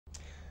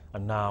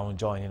And now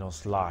joining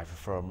us live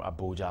from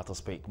Abuja to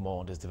speak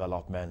more on this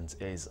development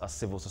is a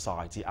civil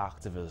society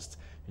activist,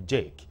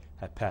 Jake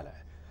Eppele.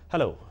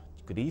 Hello,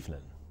 good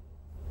evening.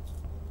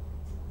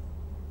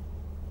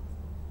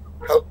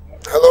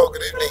 Hello,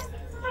 good evening.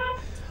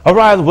 All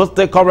right, with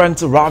the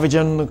current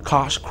ravaging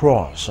cash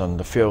crunch and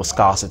the fuel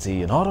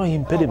scarcity and other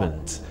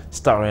impediments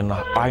staring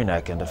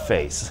Inec in the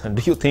face,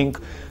 do you think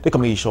the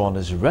Commission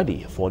is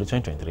ready for the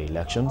 2023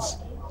 elections?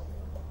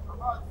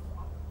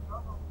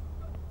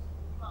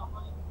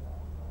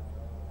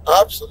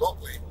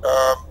 Absolutely.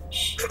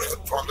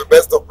 From the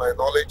best of my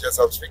knowledge, as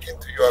I'm speaking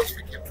to you, I'm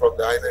speaking from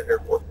the Inec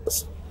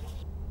headquarters,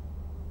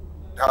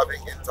 having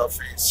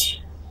interface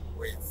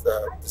with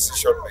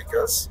decision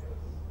makers,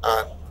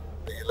 and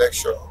the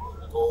election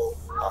will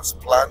go as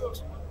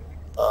planned.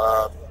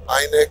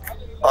 Inec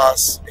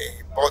as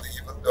a body,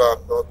 even though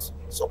I'm not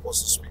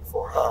supposed to speak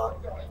for her,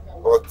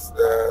 but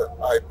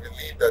I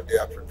believe that they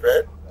are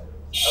prepared.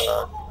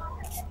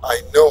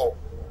 I know,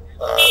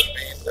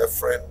 being a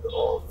friend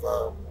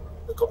of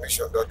the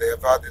Commission, that they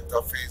have had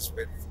interface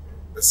with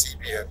the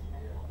CBN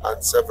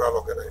and several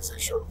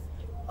organizations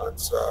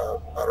and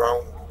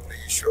around the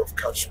issue of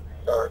cash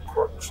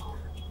crunch.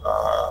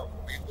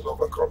 We will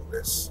overcome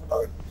this,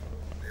 and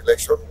the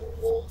election will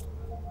hold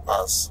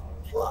as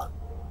planned.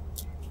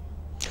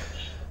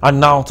 And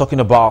now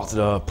talking about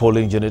the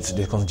polling unit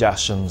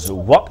decongestions,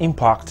 what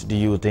impact do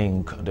you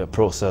think the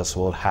process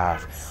will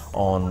have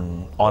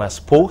on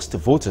unexposed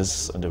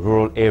voters in the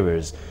rural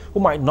areas who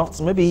might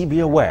not maybe be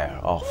aware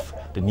of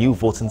the new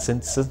voting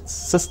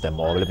system,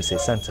 or let me say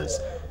centers?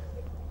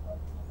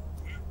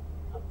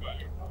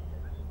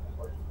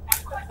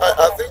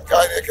 I think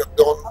INEC has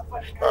done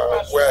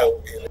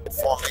well in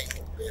informing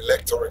the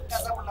electorate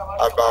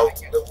about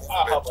the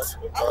movement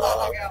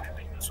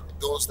to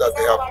those that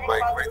they have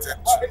migrated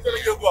to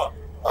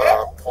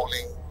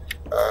polling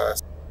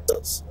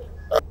centers.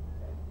 I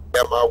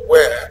am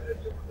aware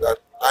that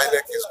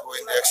INEC is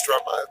going the extra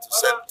mile to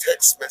send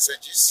text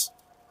messages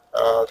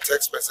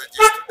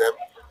to them,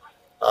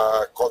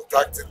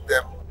 contacting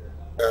them,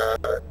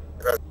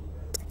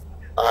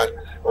 and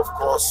of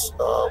course,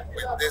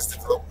 with this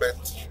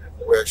development,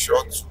 we're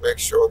sure to make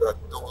sure that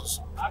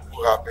those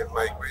who have been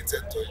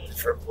migrated to a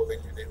different polling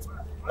unit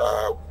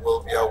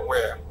will be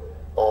aware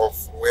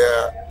of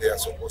where they are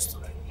supposed to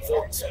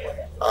vote.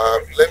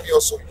 Let me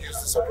also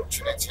use this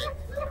opportunity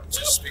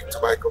to speak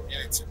to my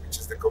community, which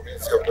is the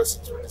community of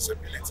persons with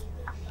disability,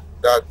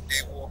 that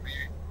it will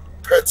be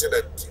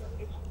pertinent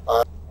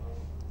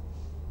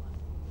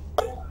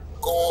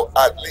go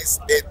at least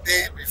a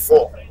day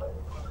before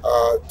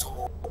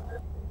to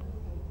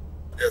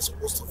they're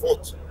supposed to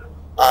vote,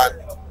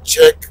 and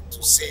check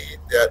to see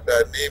that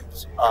their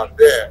names are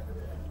there,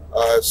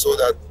 so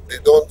that they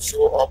don't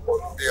show up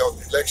on the day of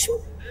the election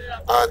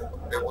and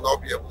they will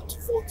not be able to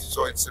vote.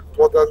 So it's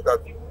important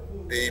that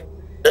they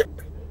check,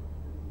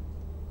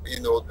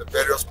 the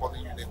various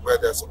polling units where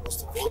they're supposed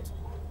to vote,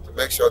 to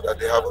make sure that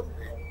they haven't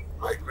been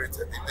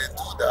migrated. If they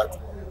do that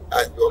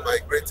and you're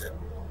migrated,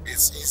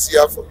 it's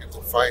easier for you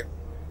to find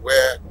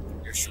where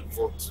you should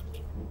vote.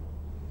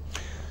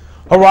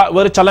 All right,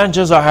 well, the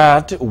challenges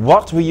ahead,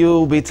 what will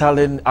you be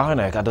telling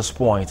INEC at this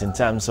point in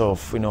terms of,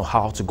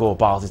 how to go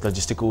about these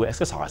logistical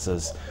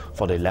exercises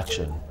for the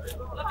election?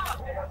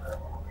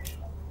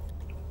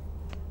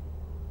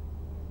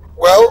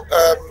 Well,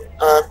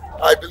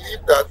 I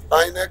believe that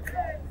INEC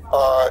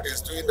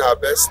is doing our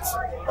best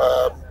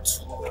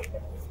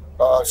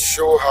to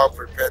show how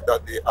prepared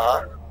that they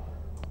are.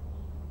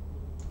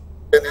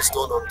 Any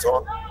stone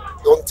unturned.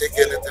 Don't take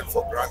anything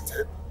for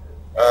granted.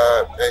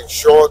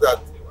 Ensure that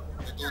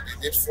you do the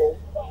needful.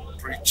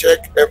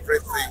 Pre-check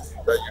everything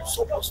that you're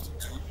supposed to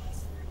do.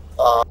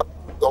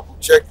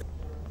 Double-check what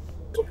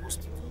you're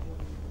supposed to do.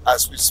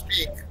 As we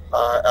speak,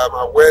 I'm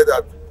aware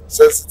that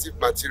sensitive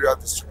material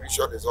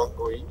distribution is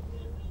ongoing,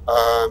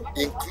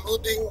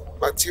 including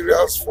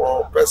materials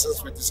for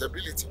persons with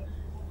disability.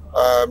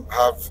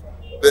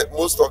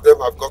 Most of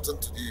them have gotten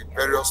to the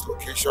various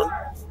locations,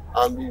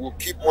 and we will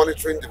keep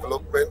monitoring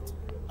development,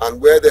 and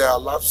where there are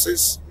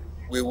lapses,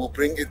 we will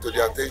bring it to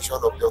the attention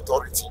of the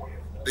authority.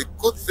 The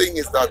good thing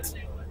is that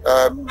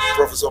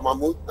Professor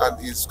Mahmoud and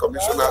his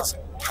commissioners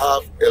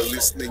have a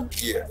listening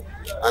ear,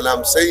 and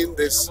I'm saying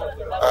this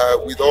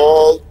with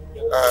all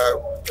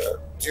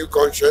due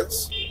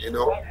conscience,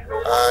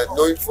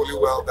 knowing fully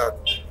well that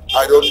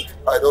I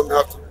don't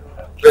have to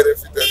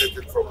benefit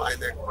anything from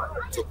INEC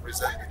to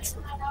present the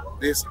truth.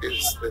 This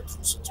is the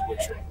true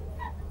situation.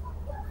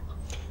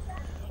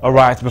 All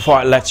right, before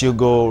I let you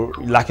go,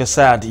 like you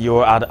said,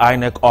 you're at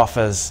INEC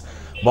office,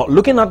 but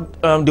looking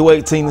at the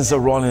way things are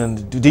running,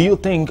 do you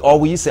think, or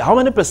will you say, how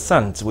many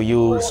 % will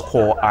you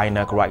score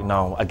INEC right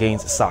now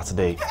against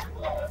Saturday?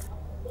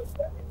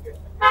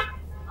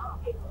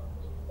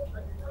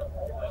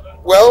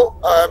 Well,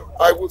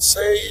 I would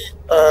say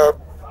a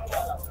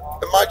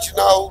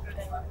marginal,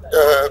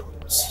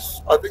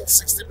 I think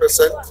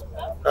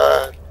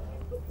 60%,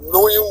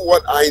 knowing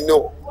what I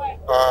know,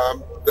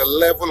 the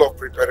level of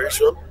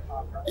preparation,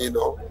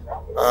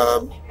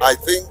 I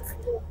think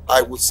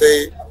I would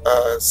say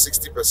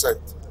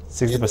 60%.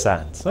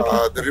 60%.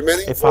 Okay. The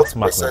remaining A fast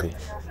mark 40% maybe.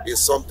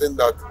 is something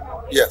that,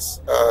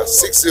 yes,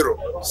 60.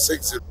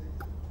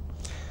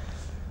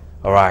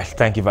 All right.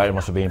 Thank you very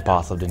much for being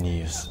part of the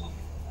news.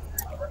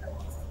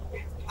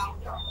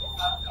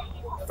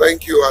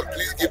 Thank you, and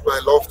please give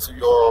my love to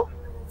your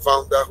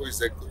founder, who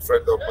is a good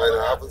friend of mine.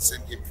 I haven't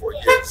seen him for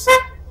years.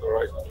 All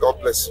right. God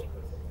bless you.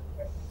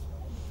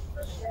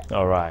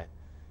 All right.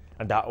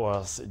 And that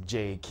was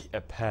Jake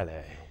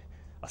Eppele,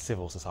 a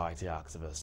civil society activist.